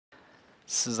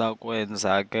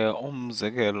Sizakwenza ke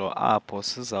umzekelo apho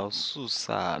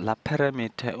sizawususa la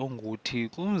parameter onguthi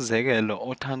kumzekelo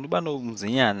othanda uba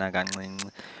nomzinyana kancinci.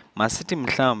 Masithi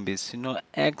mhlawumbi sino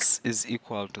x is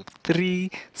equal to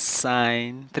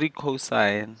 3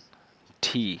 cosine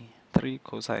t, 3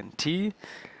 cosine t,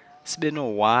 sibe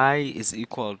no y is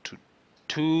equal to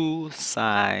 2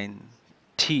 sine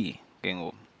t ke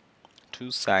ngoku.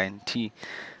 2 sine t.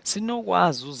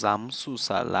 Sinokwazi uzama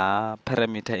ususa la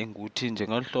parameter enguthi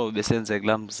njengolu hlobo besenze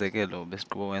kulaa mzekelo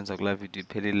besigqibo wenza kulaa video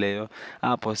iphelileyo,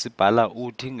 apho sibhala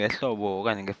uthi ngehlobo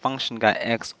okanye ngefunction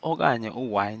ka-x okanye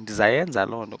u-y. Ndizayenza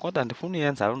loo nto, kodwa ndifuna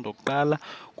uyenza loo nto kuqala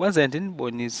kwenzele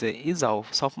ndinibonise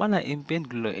sawufumana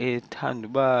impendulo ethanda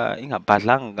uba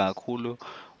ingabhadlanga kakhulu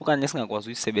okanye singakwazi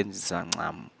uyisebenzisa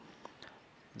ncam.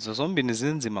 Zombini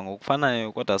zinzima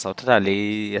ngokufanayo, kodwa sawuthatha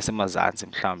le yasemazantsi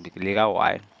mhlawumbi le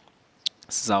ka-y.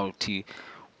 Sizawuthi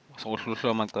sokohlula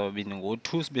uhlobo amacala amabini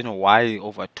ngo-2 sibe no-y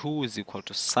over 2 is equal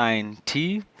to sine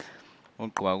t.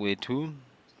 Ugqiba kwethu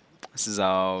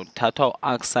sizawuthatha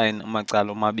u-arcsine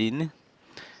amacala omabini,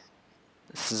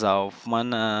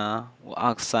 sizawufumana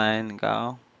u-arcsine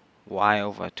ka-y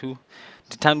over 2.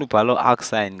 Ndithanda ubhala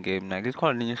u-arcsine ke mna,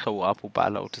 likhona elinye uhlobo apho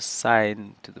ubhala uthi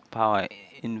sine to the power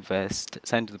inverse,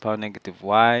 sine to the power negative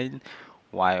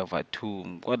y over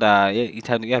 2, kodwa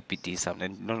iyabhidisa mna,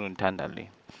 loo nto ndithanda le.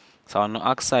 Sawa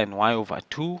no-arcsine y over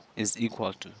 2 is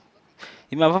equal to,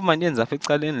 imava mandiyenza apha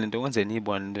ecaleni le nto kwenzele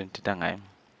niyibone le nto ndithetha ngayo,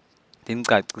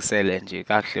 ndinicacisele nje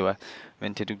kakuhle uba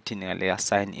bendithetha ukuthini ngale ya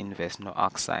sine inverse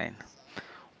no-arcsine.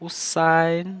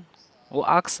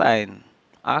 U-arcsine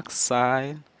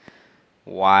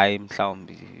y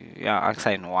mhlawumbi, ya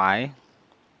arcsine y,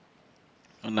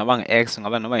 ungaba ngu-x,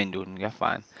 ungaba noba yintoni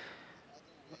kuyafana.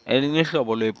 Elinye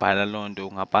uhlobo loyibhala loo nto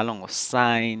ungabhala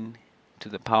ngo-sine to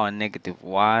the power negative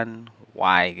 1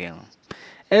 y ke.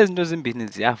 Ezi nto zimbini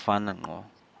ziyafana ngqo,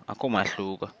 akho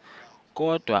mahluko,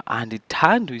 kodwa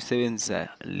andithandi uyisebenzisa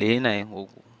lena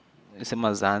ngoku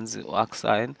isemazantsi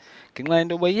u-arcsine ngenxa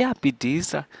yento yoba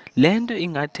iyabhidisa. Le nto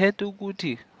ingathetha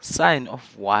ukuthi sine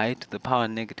of y to the power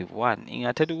negative 1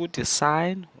 ingathetha ukuthi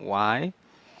sine y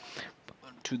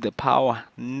to the power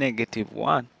negative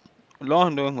 1. Loo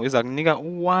nto ngoku iza kunika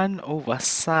u-1 over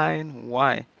sine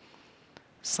y.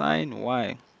 Sine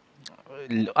y.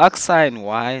 Arcsine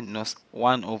y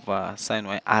no-1 over sine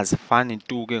y azifani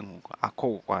tu ke ngoku,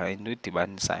 akho kwa into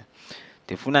edibanisayo.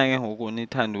 Ndifuna ke ngoku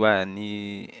nithande uba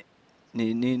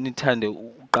nithande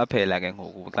uqaphela ke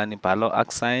ngoku xa nibhala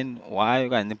u-arcsine y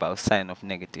okanye nibhala u-sine of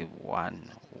negative 1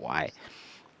 y.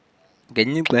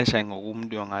 Ngelinye ixesha ngoku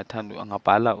umntu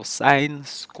angabhala u-sine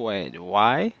squared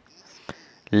y.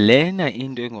 Lena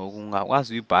into ngoku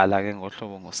ungakwazi uyibhala ke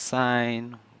ngohlobo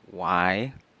ngo-sine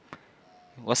y,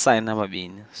 ngosine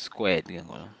amabini squared ke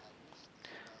ngoku.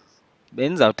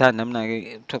 Bendizawuthanda mna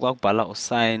ke kuthiwa xa kubhala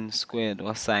u-sine squared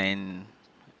or-sine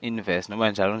inverse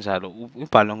noba njalo njalo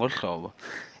ubhalwe ngolu hlobo,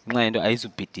 ngenxa yento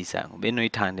ayizubhidisa.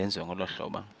 Benoyithanda enziwe ngolo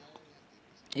hlobo.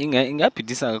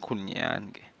 Ingabhidisa kakhulu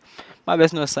nyhani ke. Uba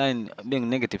besino-sine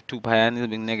bengu-negative 2 phayana,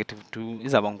 izobe ingu-negative 2,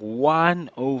 izawuba ngu-1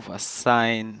 over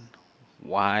sine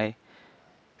y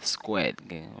squared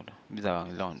ke ngoku, ibizawuba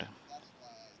yiloo nto.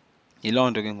 Yiloo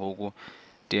nto ke ngoku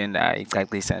ndiye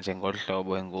ndayicacisa nje ngolu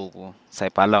hlobo ngoku,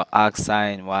 sayibhala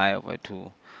arcsine y over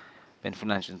 2.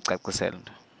 Bendifuna nje ndicacisele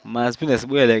nto. Masiphinde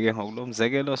sibuyele ke ngoku lo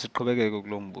mzekelo, siqhubekeke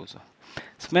kulo mbuzo.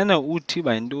 Sifumene uthi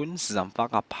uba yintoni,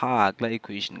 sizamfaka phaa kulaa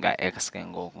equation ka-x ke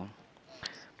ngoku.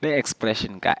 Kule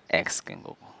expression ka-x ke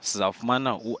ngoku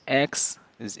sizawufumana u-x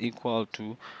is equal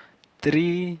to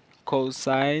 3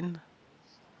 cosine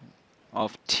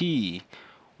of t.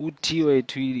 U-t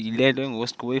wethu yile nto ngoku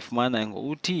sigqibo uyifumana ngoku.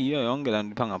 U-t yiyo yonke laa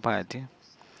nto ipha ngaphakathi.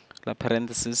 La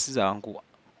parenthesis izawuba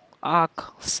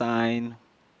ngu-arc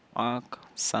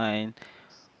sine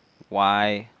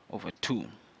y over 2.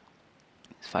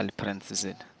 Sifale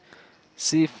i-parenthesis.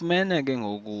 Sifumene ke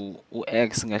ngoku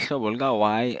u-x ngehlobo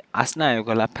lika-y, asinayo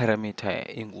ke laa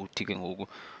parameter enguthi ke ngoku.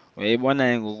 Uyayibona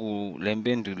ke ngoku le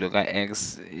mpendulo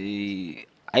ka-x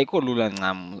ayikho lula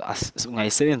ncam.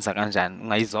 Ungayisebenzisa kanjani,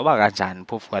 ungayizoba kanjani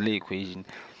phofu kwale equation?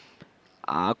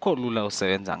 Akho lula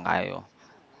usebenza ngayo,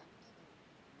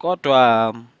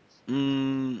 kodwa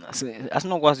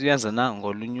asinokwazi uyenza na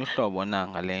ngolunye uhlobo na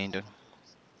ngale nto?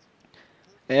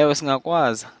 Ewe,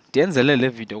 singakwazi. Ndiyenzele le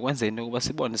video kwenzela into yokuba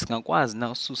sibone singakwazi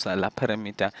na ususa laa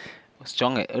parameter,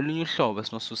 sijonge olunye uhlobo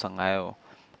esinosusa ngayo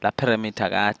laa parameter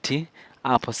ka-t,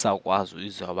 apho sizawukwazi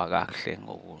uyizoba kakuhle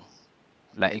ngoku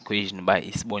laa equation uba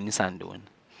isibonisa ntoni.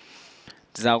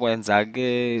 Ndiza kwenza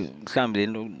ke mhlawumbi le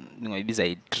nto ndingayibiza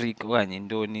yi-trick okanye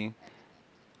intoni,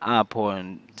 apho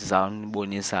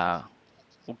ndizawunibonisa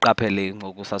uqaphele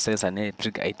ngokusasenza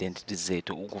ne-trig identities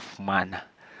zethu ukufumana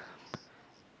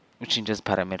utshintsho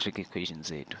ezi-parametric equations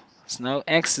zethu. So now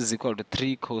x is equal to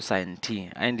 3 cosine t.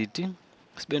 Andithi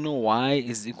sibe no y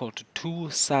is equal to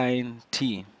 2 sine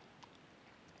t.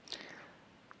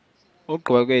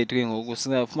 Ugqiba kwethu ke ngoku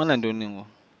singafumana ntoni ngoku?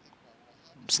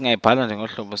 Singayibhala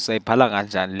njengohlobo, siyayibhala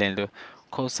kanjani le nto?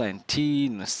 Cosine t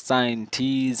no-sine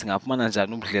t singafumana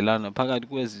njani ubudlelwane phakathi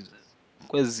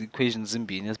kwezi equations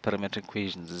zimbini, ezi parametric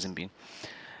equations zimbini?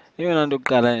 Eyona nto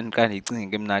yokuqala endiqala ndiyicinge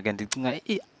ke mna ke ndicinga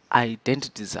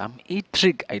ii-identity zam,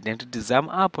 ii-trig identity zam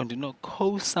apho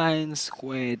ndino-cosine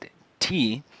squared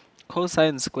t,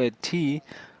 cosine squared t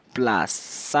plus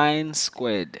sine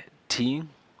squared t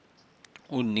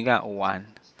undinika 1.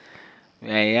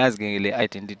 Uyayazi ke le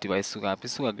identity uba isuka phi?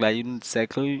 Isuka kulaa unit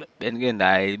circle bendike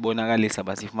ndayibonakalisa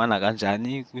uba siyifumana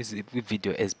kanjani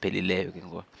kwiividiyo eziphelileyo ke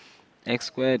ngoku. X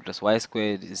squared plus y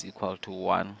squared is equal to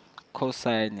 1.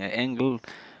 Cosine ye-angle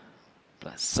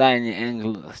plus sine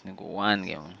ye-angle asinika 1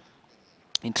 ke ngoku.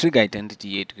 I-trig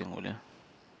identity yethu ke ngoku le.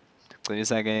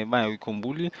 Ndicebisa ke uba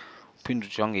uyikhumbule uphinde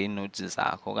ujonge iinotes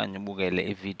zakho okanye ubukele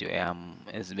ividiyo yam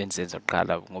ezibendizenza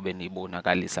kuqala ngobe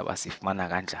ndiyibonakalisa uba siyifumana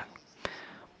kanjani.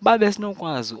 Babe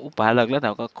sinokwazi ubhala kulaa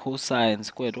ndawo ka-cosine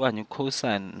squared okanye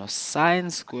cosine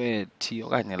no-sine squared t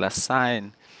okanye laa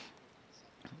sine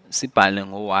sibhale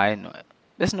ngo-y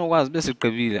besinokwazi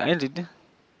besigqibile, ayindithi?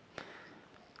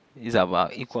 Izawuba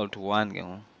equal to 1 ke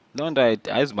ngoku. Loo nto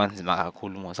ayizuba nzima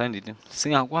kakhulu mos, ayindithi?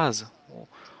 Singakwazi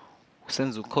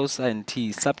usenza u-cosine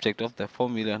t subject of the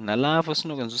formula, nalapho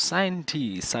sinokwenza u-sine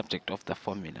t subject of the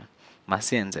formula.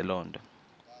 Masiyenze loo nto.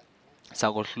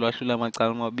 Sakohlulahlula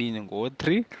amacala amabini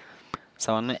ngo-3.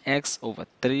 Sawuba no-x over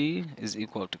 3 is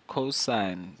equal to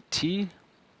cosine t.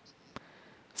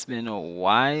 Sibe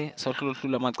no-y,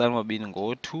 sohlulahlula amacala amabini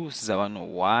ngo-2, sizawuba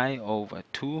no-y over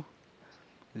 2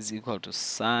 is equal to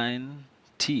sine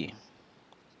t.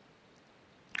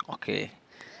 Okay.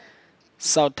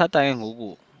 Sawuthatha ke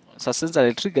ngoku, sasenza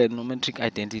le trigonometric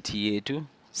identity yethu,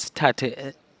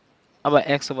 sithathe aba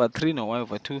x over 3 no-y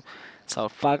over 2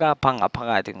 sawufaka phaa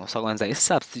ngaphakathi ngoku, sakwenza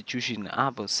i-substitution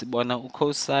apho sibona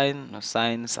u-cosine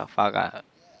no-sine safaka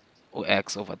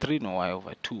u-x over 3 no-y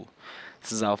over 2.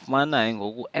 Sizawufumana ke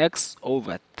ngoku x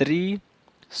over 3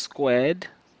 squared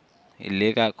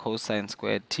yile ka-cosine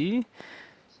squared t,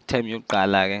 term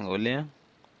yokuqala ke ngole,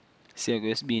 siye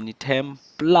kwesibini term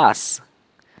plus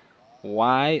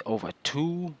y over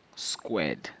 2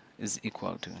 squared is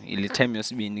equal to, yile term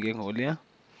yesibini ke ngole,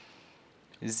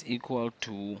 is equal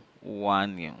to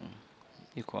 1 ke ngoku,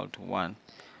 equal to 1.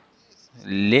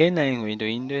 Lena into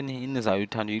yintoni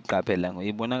enizawuthanda uyiqaphela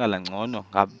ngoyibonakala ngcono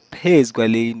ngaphezu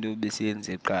kwale into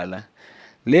besiyenze kuqala.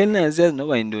 Lena siyazi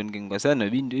noba yintoni ke ngoku, siyazi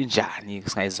noba into enjani,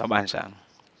 singayizoba njani.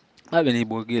 Xa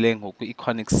beniyibukile ngoku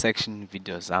i-conic section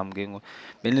video zam ke ngoku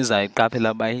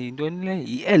benizawuyiqaphela uba yintoni le,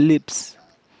 yi-ellipse.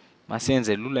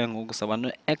 Masiyenze lula ngoku, sawuba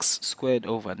no-x squared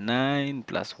over 9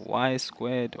 plus y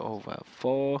squared over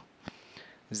 4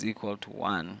 is equal to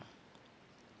 1.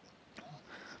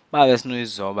 Babe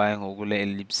sinoyizoba ke ngoku le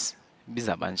ellipse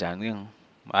ibizawuba njani ke ngoku?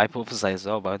 Hayi phofu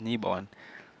sizayizoba niyibone.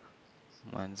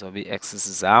 Mandizoba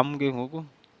ii-axes zam ke ngoku.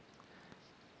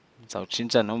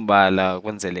 Ndizawutshintsha nombala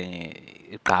kwenzele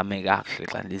igqame kakuhle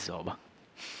xa ndizoba.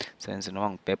 Senze noba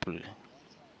ngu-purple.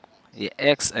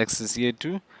 Yi-x axis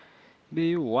yethu ibe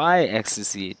yi-y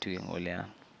axis yethu ke ngoku leya.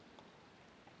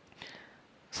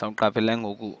 Sawuqaphela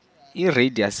ngoku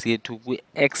i-radius yethu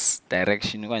kwi-x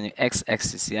direction okanye i-x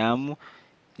axis yam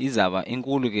izawuba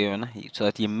inkulu ke yona, so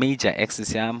that yi-major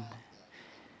axis yam.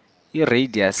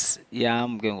 I-radius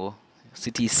yam ke ngoku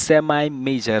sithi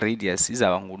yi-semi-major radius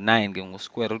izawuba ngu-9 ke ngoku,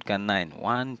 square root ka-9.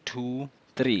 1, 2,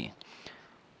 3.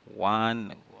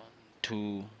 1,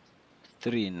 2,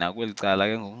 3. Nakweli cala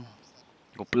ke ngoku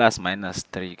ngu-plus minus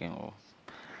 3 ke ngoku.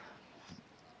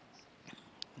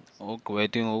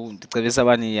 Ogqibethe ngoku ndicebisa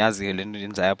uba niyazi ke le nto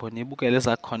ndiyenzayo apho, nibukele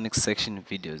ezaa conic section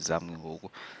videos zam ke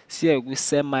ngoku. Siye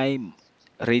kwi-semi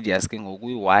radius ke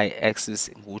ngoku kwi-y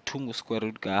axis ngu-2 ngu-square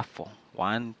root ka-4.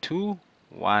 1, 2,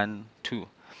 1, 2.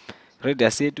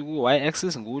 Radius yethu kwi-y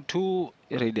axis ngu-2,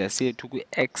 iradius yethu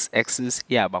kwi-x axis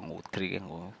iyaba ngu-3 ke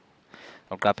ngoku.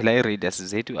 Awuqaphela ii-radius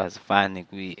zethu azifani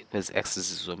kwezi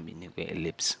axes zombini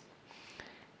kwe-ellipse.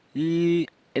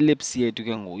 I-ellipse yethu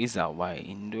ke ngoku izawuba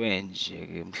yinto enje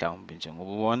ke mhlawumbi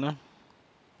njengoba ubona.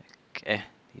 Ke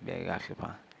ibeke kakuhle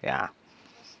phaa, ya.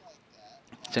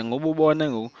 Njengoba ubona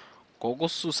ngoku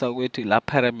ngokususa kwethu laa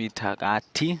parameter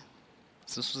ka-t,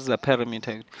 sisusa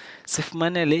parameter,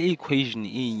 sifumane le equation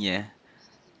inye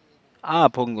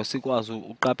apho ngoku sikwazi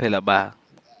uqaphela uba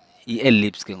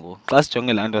yi-ellipse ke ngoku. Xa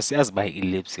sijonge laa nto siyazi uba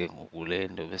yi-ellipse ke ngoku le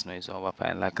nto besinoyizoba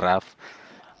phaya laa graph.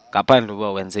 ngaphandle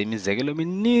uba wenze imizekelo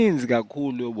emininzi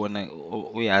kakhulu yobona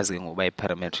uyazi ngoba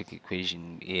i-parametric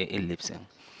equation ye-ellipse.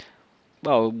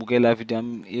 Uba ubukela video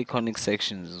yam i-conic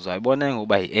sections uzayibona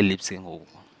ngoba yi-ellipse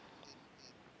ngoku.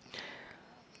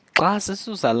 Xa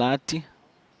sisusa lathi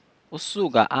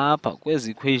usuka apha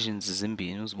kwezi equations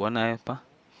zimbini uzibona apha,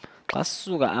 xa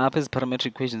sisuka apha ezi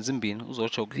parametric equations zimbini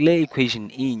uzotsho kule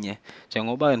equation inye,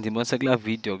 njengoba ndibonise kulaa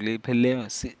video kule iphelileyo,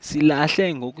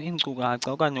 silahle ngoku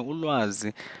iinkcukacha okanye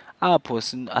ulwazi apho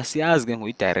asiyazi ke ngoku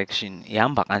i-direction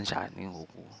ihamba kanjani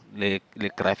ngoku le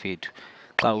graph yethu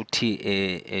xa uthi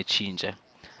etshintsha.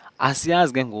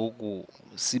 Asiyazi ke ngoku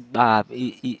xa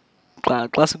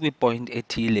sikwi-point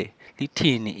ethile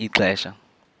lithini ixesha.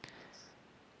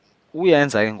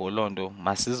 Uyenza ke ngoloo nto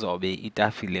masizobe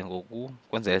itafile ngoku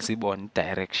kwenzele sibone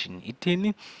i-direction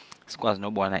ithini, sikwazi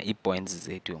nobona ii-points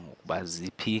zethu ngokuba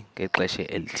ziphi ngexesha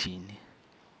elithini.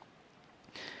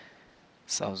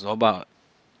 Sawuzoba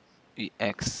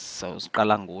i-x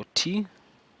sawusiqala ngo-t,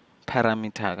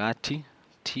 parameter ka-t,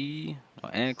 t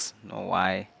no-x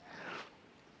no-y.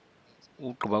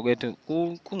 Ugqiba kwethu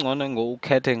kungcono ngoku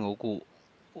ukhethe ngoku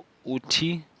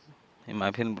u-t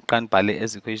emapheni xa ndibhale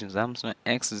ezi equations zam, so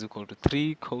x is equal to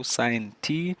 3 cosine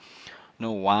t,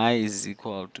 no y is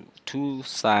equal to 2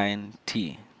 sine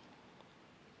t.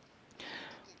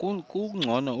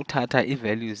 Kungcono uthatha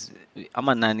ii-values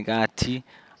amanani ka-t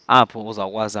apho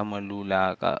uzawukwazi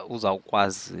amalula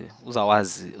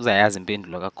uzayazi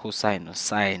impendulo ka-cosine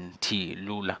no-sine t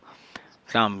lula.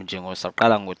 Mhlawumbi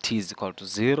sawuqala ngo-t is equal to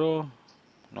 0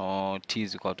 no-t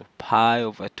is equal to pi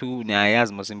over 2,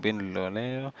 niyayazi mos impendulo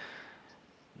leyo.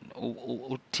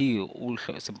 U-t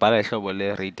sibhala ihlobo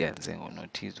le-radians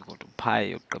no-t is equal to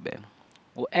pi yokugqibela.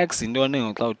 U-x yintoni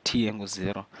ngoku xa u-t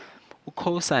engu-0?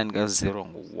 U-cosine ka-0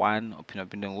 ngu-1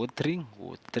 uphindwaphindwe ngo-3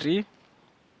 ngu-3.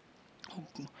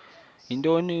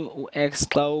 Yintoni u-x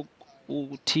xa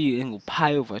u-t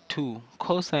engu-pi over 2?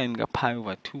 Cosine ka-pi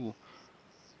over 2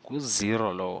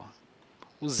 ngu-0 lowo.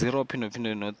 U-0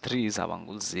 uphindwaphindwe no-3 izawuba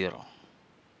ngu-0.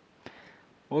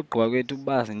 Ogqiba kwethu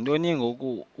uba yintoni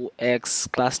ngoku u-x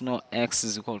xa sino-x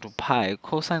is equal to pi?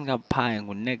 Cosine ka-pi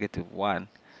ngu-negative 1.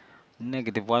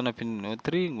 U-negative 1 uphindwe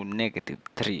no-3 ngu-negative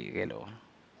 3 ke lowo.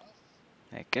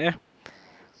 Okay?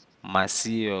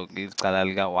 Masiyo kwicala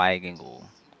lika-y ke ngoku.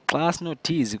 Xa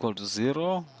sino-t is equal to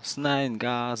 0, sin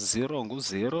ka-0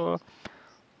 ngu-0,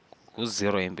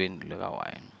 ngu-0 impendulo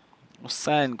ka-y.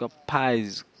 U-sine ka-pi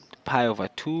is pi over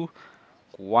 2,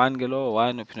 ngu-1 ke lowo,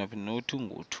 1 uphindwaphindwe no-2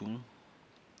 ngu-2.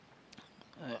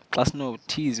 Xa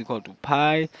sino-t is equal to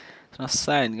pi,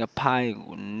 sino-sine ka-pi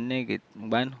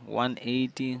ngubani?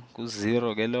 180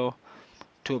 ngu-0 ke lowo,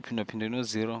 2 uphindwaphindwe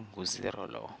no-0 ngu-0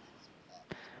 lowo.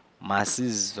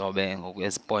 Masizobe ngoku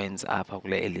ezi points apha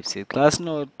kule ellipse. Xa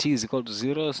sino-t is equal to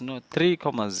 0,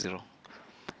 sino-3,0.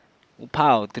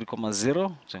 Uphawu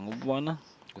 3,0 njengoba ubona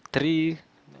ngu-3.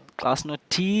 Xa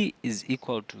sino-t is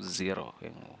equal to 0 ke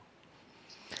ngoku.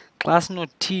 Xa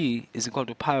sino-t is equal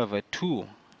to pi over 2,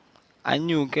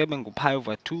 anyuke bengu-pi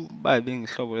over 2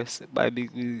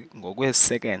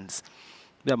 ngokwee-seconds.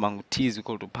 Ibiyawuba ngu-t is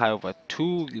equal to pi over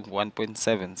 2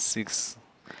 1.76.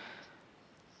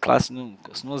 Xa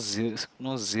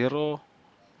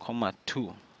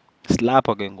sino-0,2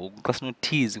 silapho ke ngoku xa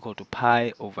sino-t is equal to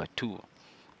pi over 2.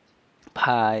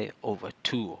 Pi over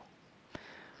 2.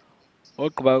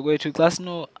 Ogqiba kwethu xa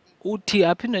u-t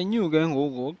aphinde anyuke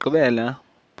ngoku ngokugqibela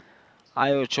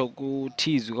ayotsho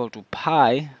ku-t is equal to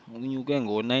pi, unyuke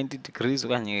ngo-90 degrees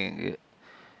okanye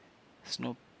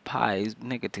sino-pi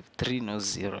negative 3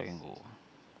 no-0 ke ngoku.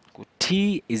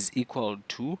 Ku-t is equal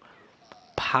to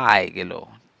pi ke lo.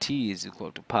 T is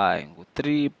equal to pi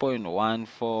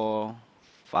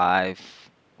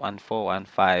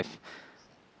ngu-3.1415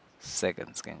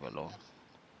 seconds ke ngolo.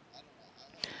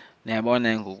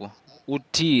 Niyabona ngoku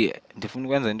u-t ndifuna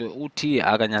ukwenza into, u-t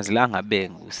akanyanzelanga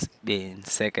abe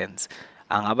seconds,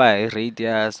 angaba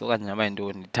yi-radius okanye angaba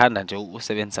yintoni. Ndithanda nje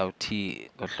usebenzisa u-t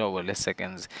ngohlobo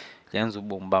le-seconds, yenza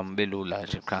ubomi bam bube lula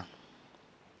nje qha.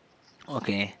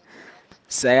 Okay,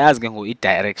 siyayazi ke ngoku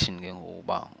i-direction ke ngoku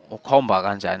uba ukhomba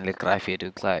kanjani le graph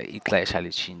yethu xa ixesha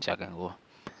litshintsha ke ngoku.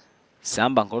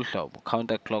 Sihamba ngolu hlobo,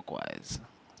 counter clockwise.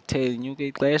 Ithe inyuke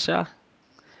ixesha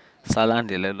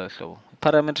salandela elo hlobo.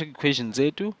 I-parametric equation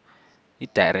zethu,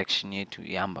 i-direction yethu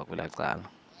ihamba kwelaa cala.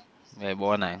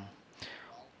 Uyayibona ke?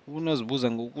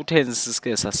 Unozibuza ngoku kutheni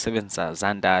sisike sasebenzisa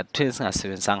zantathu, kutheni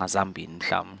singasebenzisanga zambini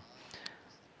mhlawumbi.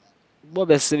 Uba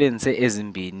besisebenzise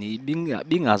ezimbini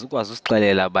bingazukwazi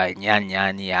usixelela uba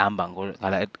nyhani ihamba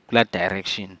kulaa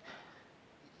direction.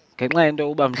 Ngenxa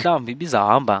yento uba mhlawumbi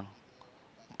ibizawuhamba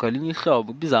ngalinye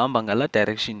ihlobo, ibizawuhamba ngalaa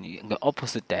direction,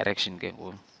 nge-opposite direction ke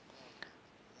ngoku.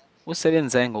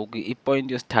 Usebenzisa ngoku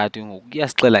ipoint yesithathu ngoku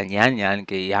iyasixela nyhani nyhani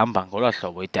ke ihamba ngolwaa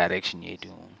hlobo i-direction yethu.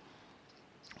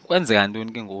 Kwenzeka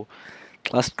ntoni ke ngoku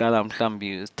xa siqala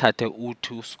mhlawumbi sithathe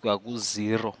u-2 usuka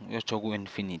ku-0 uyotsho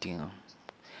ku-infinity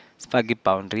sifake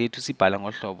i-boundary yethu sibhale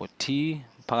ngohlobo t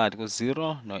phakathi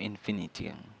ku-0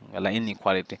 no-infinity ngala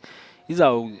inequality.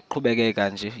 Izawuqhubekeka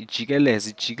nje ijikeleze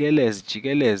ijikeleze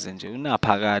ijikeleze nje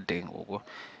unaphakade ngoku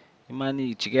imane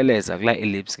ijikeleza kulaa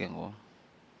ellipse ke ngoku.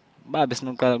 Uba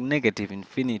besinoqala ku-negative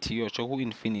infinity iyotsho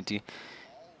ku-infinity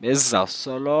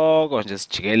besizawusoloko nje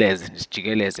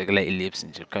sijikeleze kulaa ellipse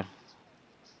nje qha.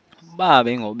 Uba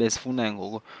bengoku besifuna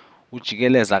ngoku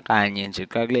ujikeleza kanye nje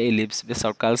xa kule ellipse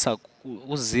besizawuqalisa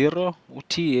u-0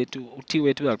 u-t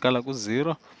wethu uzawuqala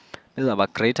ku-0 bezawuba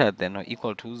greater than or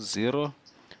equal to 0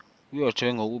 uyotsho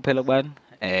ke ngoku uphela kubani?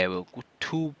 Ewe,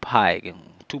 ku-2 pi ke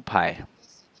ngoku, 2 pi.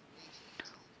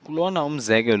 Kulona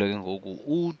umzekelo ke ngoku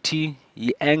uthi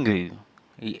yi-angle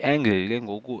ke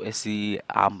ngoku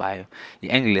esihambayo,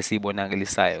 yi-angle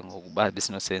esiyibonakalisayo ngoku uba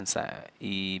besinosebenzisa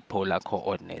i-polar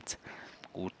coordinates.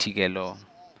 Uthi ke lo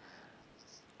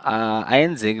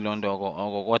ayenzeki loo nto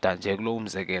oko kodwa nje kulo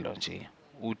umzekelo nje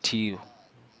uthi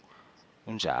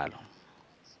unjalo.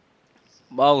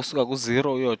 Uba usuka ku-0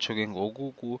 uyotsho ke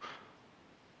ngoku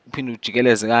uphinde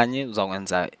ujikeleze kanye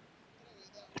uzawukwenza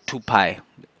 2 pi.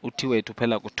 U-t wethu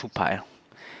uphela ku-2 pi.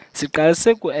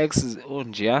 Siqalise ku-x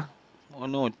onjeya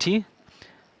ono-t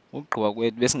ugqiba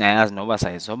kwethu besingayazi noba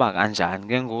sayizoba kanjani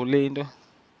ke ngoku le nto.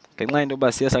 Ngenxa yento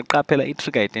yoba siye saqaphela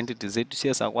ii-trig identity zethu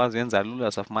siye sakwazi uyenza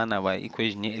lula safumana uba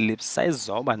i-equation ye-ellipse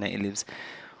sayizoba ne-ellipse.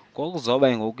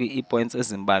 Ngokuzoba ngoku ii-points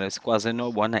ezimbalwa sikwaze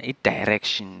nobona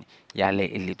i-direction yale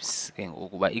ellipse ke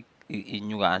ngoku uba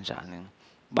inyuka kanjani.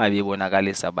 Uba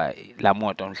ibibonakalisa uba laa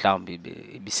moto mhlawumbi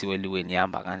ibisiweliweni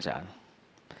ihamba kanjani.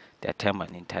 Ndiyathemba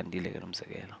niyithandile ke lo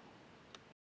mzekelo.